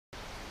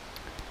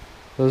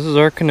So this is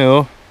our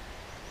canoe,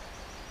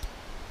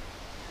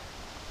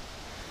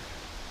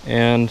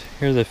 and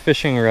here are the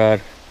fishing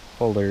rod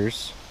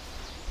holders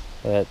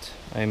that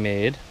I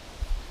made.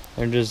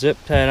 They're just zip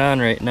tied on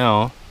right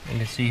now. You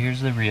can see here's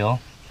the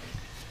reel,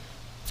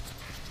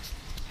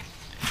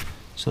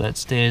 so that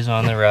stays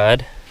on the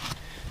rod.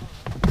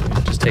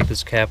 Just take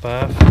this cap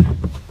off,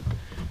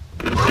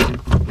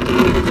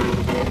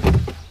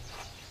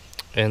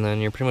 and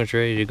then you're pretty much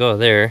ready to go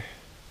there.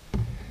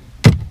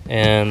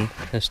 And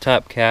this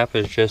top cap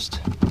is just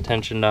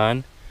tensioned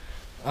on.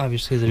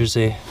 Obviously there's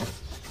a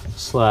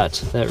slot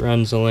that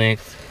runs the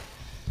length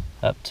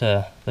up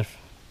to the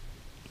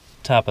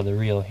top of the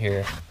reel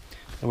here.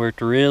 It worked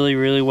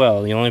really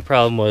well. The only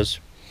problem was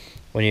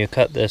when you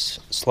cut this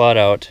slot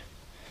out,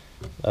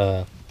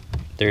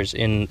 there's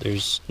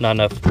not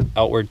enough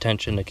outward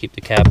tension to keep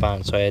the cap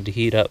on, so I had to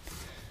heat up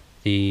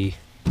the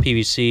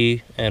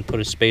PVC and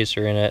put a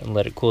spacer in it and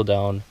let it cool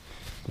down,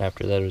 and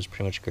after that it was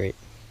pretty much great.